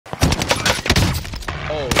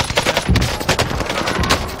Oh.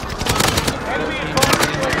 Enemy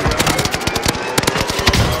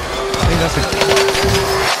I think that's a...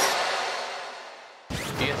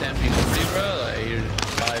 You get the MP3, bro? Like, you're just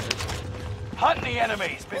vibing. Hunt the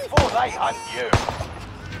enemies before they hunt you.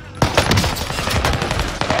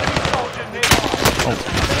 Enemy soldier nearby. Oh.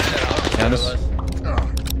 Candace.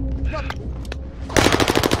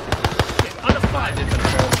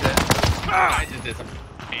 I just did some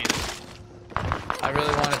I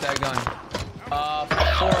really wanted that gun.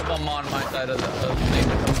 4 of them on my side of the thing.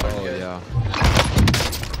 Oh, yeah.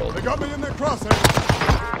 They got me in their crosshair.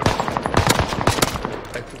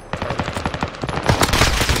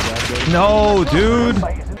 No, dude.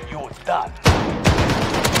 You're done.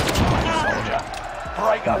 Soldier,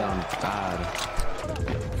 break up. Bad.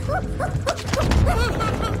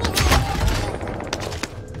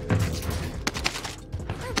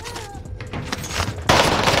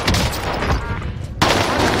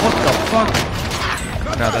 What the fuck?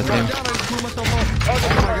 God, that team.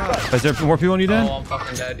 Is there more people on you, Dan? Oh, I'm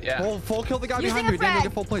fucking dead. Yeah. Full kill the guy behind me. Didn't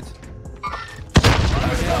get full plates.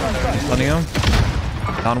 Letting him.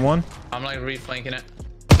 Down one. I'm like reflanking it.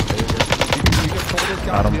 You can pull this guy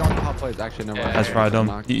Got him. to be on top plates. Actually, never mind. That's fried him.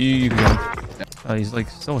 You can get him. He's like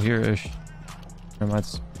still here-ish. Never mind.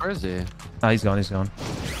 Where is he? Nah, he's gone. He's gone.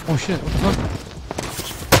 Oh shit! What the fuck?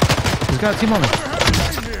 He's got a team on me.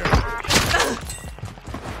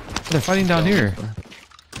 They're fighting down here.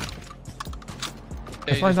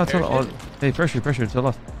 They're fighting down to the... Oh, hey, pressure to the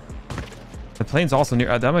left. The plane's also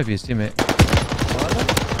near... that might be his teammate.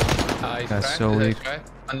 He's That's cracked. so weak.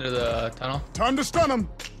 Under the tunnel. Time to stun him.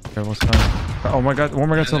 Okay, what's coming? Oh my god, one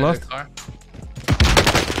more guy to the left.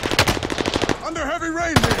 Under heavy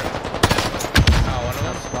rain here. Oh, one of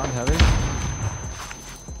them. Spawn heavy.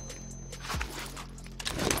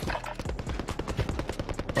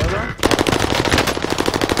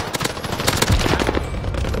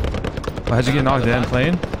 Oh, how'd you get knocked in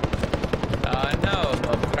plane? No,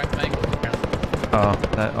 but cracked my ankle. Oh,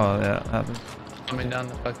 yeah, that happens. Coming down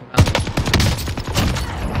the fucking mountain.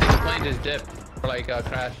 The plane just dipped or like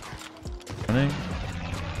crashed. Running?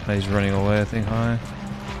 Oh, he's running away, I think, high.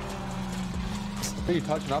 Are you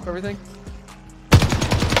touching up everything?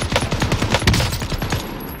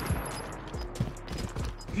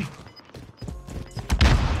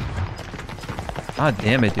 God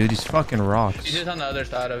damn it, dude. These fucking rocks. He's just on the other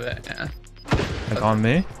side of it. Yeah. Like on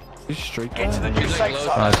me? He's straight Get to the down. new He's safe like zone.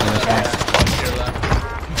 low Nice. to your left.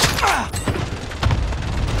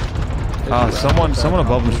 Someone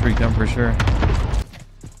above him streaked them for sure.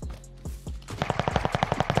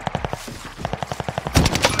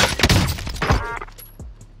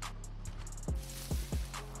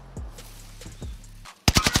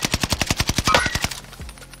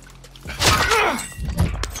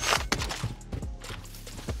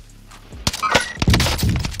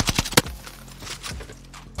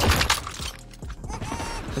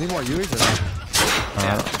 Any more UAVs?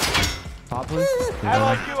 Top please?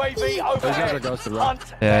 Allied UAV Those guys are overhead. ghosted, right?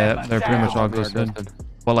 Hunt Yeah, them they're pretty much down. all ghosted.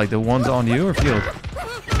 Well, like the ones on you or field?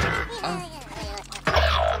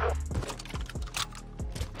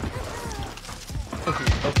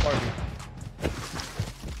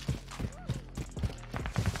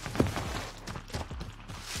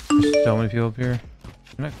 There's so many people up here.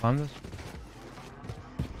 Can I climb this?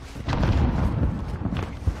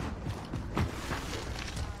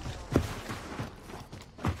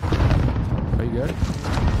 Are you good?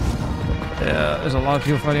 Yeah, there's a lot of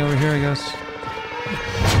people fighting over here, I guess.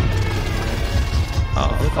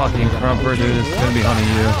 Oh, fucking crumper, dude. It's gonna be hunting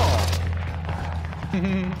you.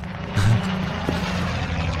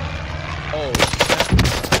 Oh,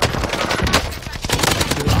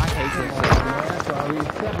 Dude, I hate this.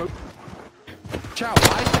 Chow,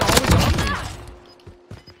 why is it always on me?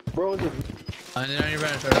 Bro, I didn't know you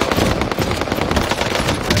ran a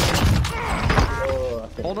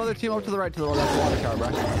hold another team up to the right to the left water tower, bro.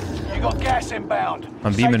 You got gas inbound.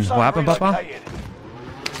 I'm beaming. Safe zone What happened, Papa? relocated.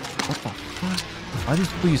 What the fuck? Why did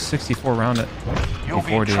you use 64 round it? You'll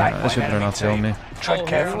be 40. tracked That by shit an better enemy not fail team. me. Tread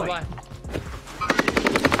carefully.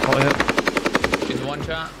 Oh, yeah. He's one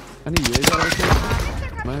shot. Any UAVs out of this?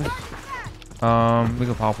 Nice. We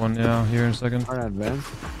can pop one, yeah, here in a second. Alright, advance.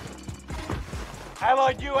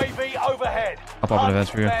 Allied UAV overhead. I'll pop an advance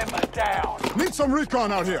for you. Hunt them down. Need some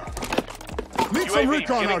recon out here. Need some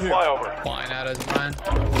recon out here. Flyover. Flying at us, Brian.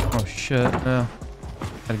 Oh shit, yeah.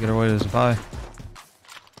 Gotta get our way to the supply.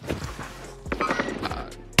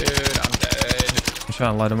 Dude, I'm dead. I'm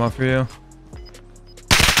trying to light him up for you.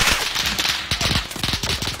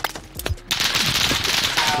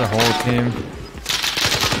 The whole team.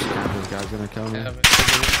 This guy's gonna kill me. Yeah, but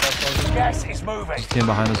Gas is moving. Team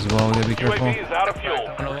behind us as well. We gotta be careful. UAV is out of fuel.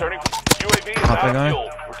 Returning. UAV is Not that out guy. of fuel.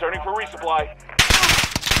 Returning for resupply.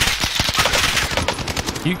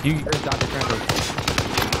 You There's Dr. Cranberry.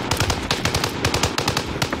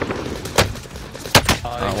 I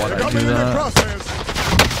don't want to Got do me in their that. crosshairs.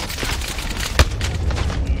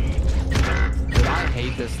 Dude, I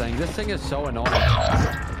hate this thing. This thing is so annoying.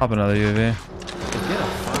 Pop another UAV. Get a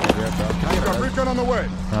fucking grip, bro. Can I get Got a recon on the way.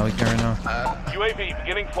 No, we can't right now. UAV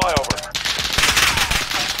beginning flyover.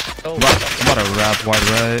 I'm about to wrap wide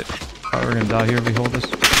right. Oh, we're gonna die here if we hold this.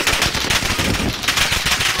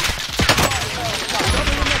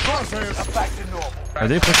 Crosshairs. Back to normal. Are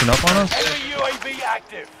they pushing up on us? Enemy UAV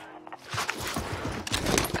active.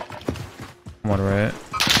 I'm on right.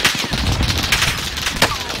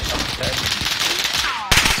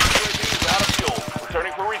 UAV is out of fuel.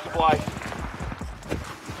 Returning for resupply.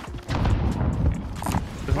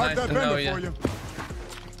 It's Mark nice that to know vendor you. for you.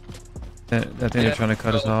 I think they're trying to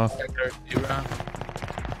cut us off.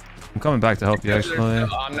 I'm coming back to help you actually. No,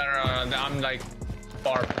 I'm like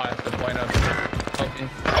far past the point of helping.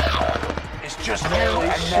 It's just you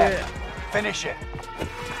and them. Finish it.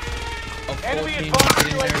 Oh, Enemy 14 advanced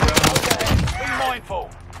sitting UAV there, bro. overhead. Be mindful.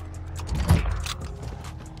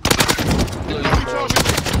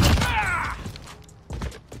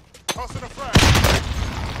 Tossing a frag.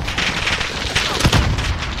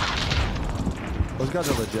 Those guys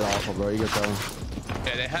are legit awful, bro. You get that one.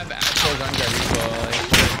 Yeah, they have actual gun guys, like,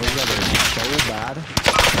 Those guys are so bad.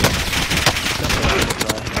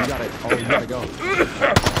 You got it. Oh, you gotta go.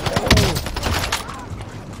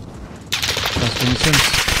 That's Vincent.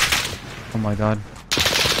 Oh my god.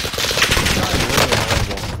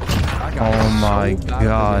 That guy Oh is my so bad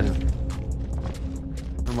god. at the game.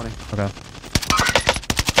 No money. Okay.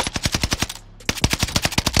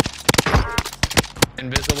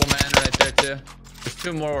 invisible man right there too. There's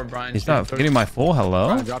two more where Bryan. He's not getting my full hello.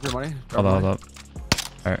 Bryan, drop your money. Drop Hold your up, hold money. up.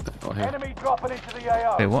 All right. Oh, here. Enemy dropping into the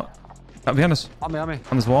AO. Wait, what? Behind us. On me, on me.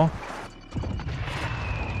 On this wall.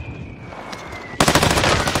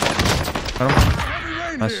 Got him. Heavy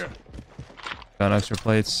rain Nice. here. Got extra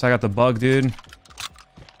plates. I got the bug, dude.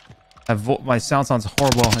 My sound sounds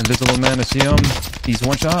horrible. Invisible man, I see him. He's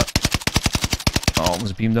one shot. Oh,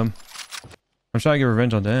 almost beamed him. I'm trying to get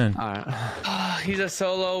revenge on Dan. All right. He's a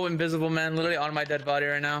solo invisible man, literally on my dead body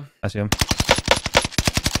right now. I see him.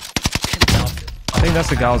 I think that's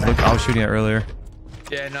the guy I was shooting at earlier.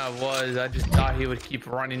 Yeah, no, it was. I just thought he would keep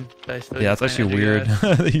running. Yeah, it's actually weird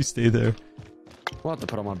that you stay there. We'll have to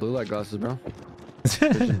put on my blue light glasses, bro.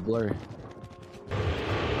 Vision's blurry.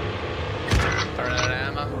 Run out of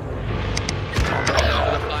ammo.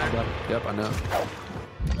 Yep, I know.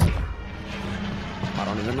 I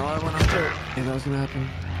don't even know I went after it. Yeah, that was gonna happen.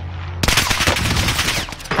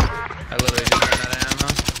 I literally just ran out of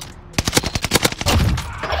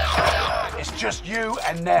ammo. It's just you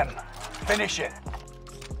and them. Finish it.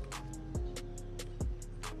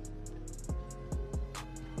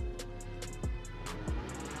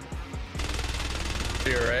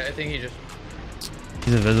 You're right. I think he just.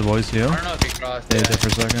 He's invisible. You see him? I don't know if he crossed. Stay there for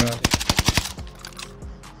a second.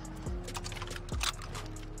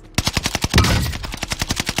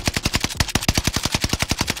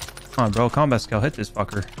 Come on, bro. Combat skill. Hit this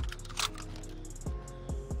fucker.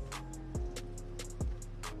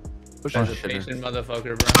 Push Oh, that shit in. Patient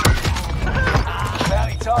motherfucker, bro.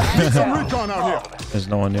 Bounty target Need some down. recon out here. There's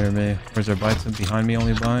no one near me. Where's their bites? Behind me,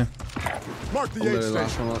 only by. Mark the I'm aid literally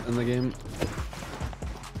last station. one in the game.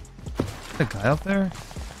 The guy up there?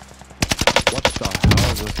 What the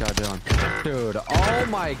hell is this guy doing? Dude, oh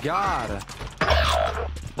my god.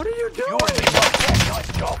 What are you doing? You're in the right.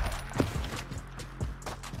 Nice job.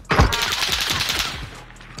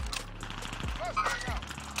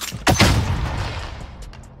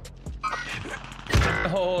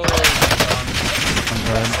 Oh, I'm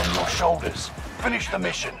dead. On your shoulders. Finish the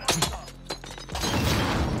mission.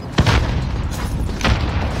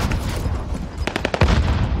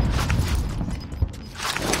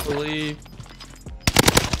 believe.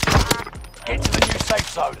 Get to the new safe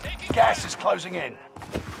zone. Gas is closing in.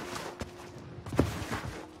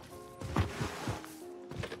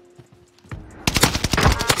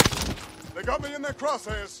 They got me in their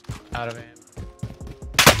crosshairs. Out of ammo.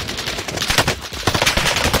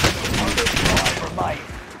 Only 5 remain.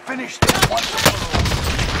 Finish this once and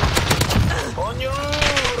for all.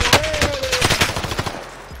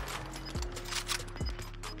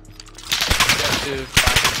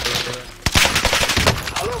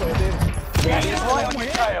 Gas is right on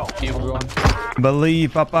your tail. 1v1.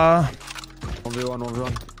 Believe, Papa. 1v1,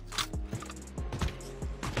 1v1.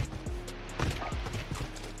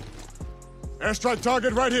 Airstrike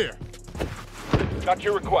target right here. Got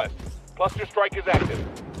your request. Cluster strike is active.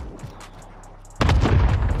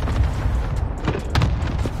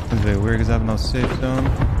 It's very weird because I have no safe zone.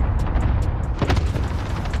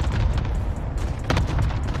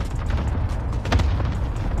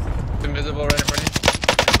 It's invisible right in front of you.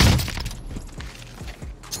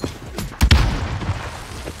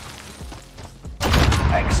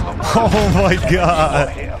 Excellent work. Oh my god.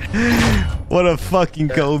 Here. What a fucking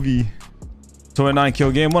Kobe. 29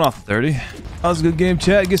 kill game, 1 off 30. That was a good game,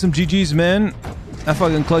 chat. Get some GGs, man. I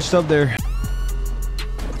fucking clutched up there.